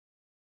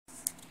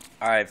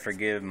I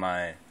forgive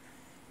my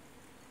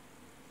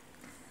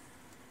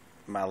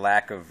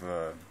lack of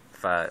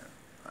if I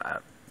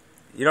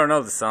you don't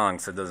know the song,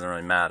 so it doesn't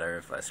really matter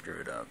if I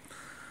screw it up,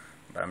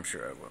 but I'm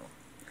sure I will.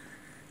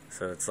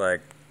 So it's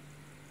like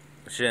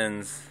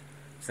Shins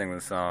sing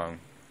the song,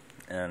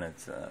 and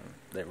it's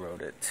they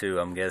wrote it too.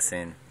 I'm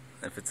guessing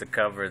if it's a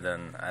cover,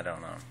 then I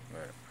don't know.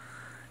 But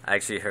I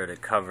actually heard a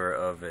cover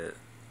of it,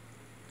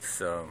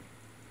 so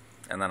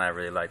and then I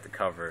really liked the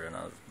cover,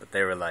 but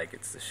they were like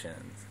it's the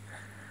Shins,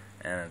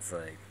 and it's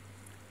like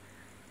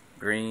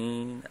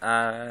green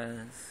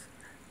eyes,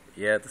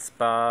 yeah, the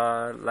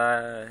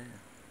spotlight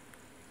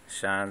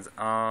shines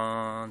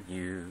on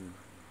you,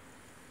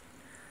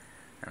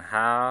 and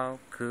how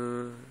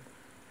could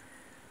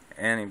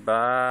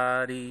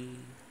anybody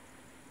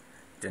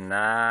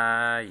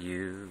deny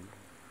you?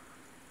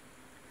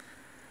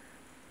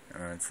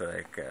 And it's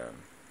like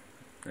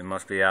they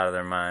must be out of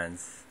their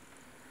minds.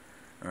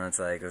 And it's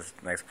like this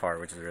next part,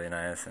 which is really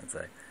nice. And it's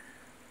like,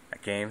 I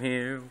came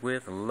here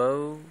with a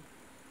load,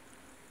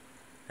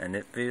 and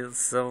it feels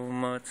so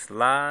much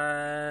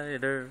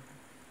lighter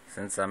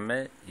since I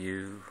met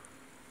you.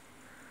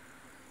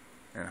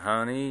 And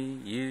honey,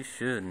 you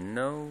should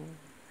know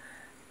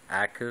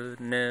I could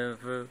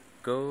never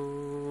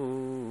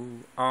go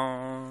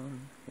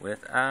on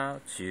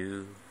without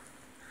you.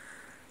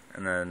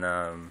 And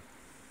then,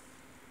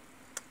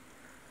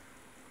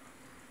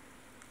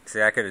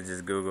 see, I could have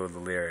just Googled the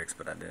lyrics,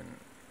 but I didn't.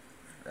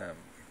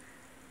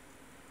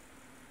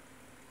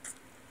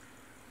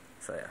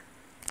 So yeah.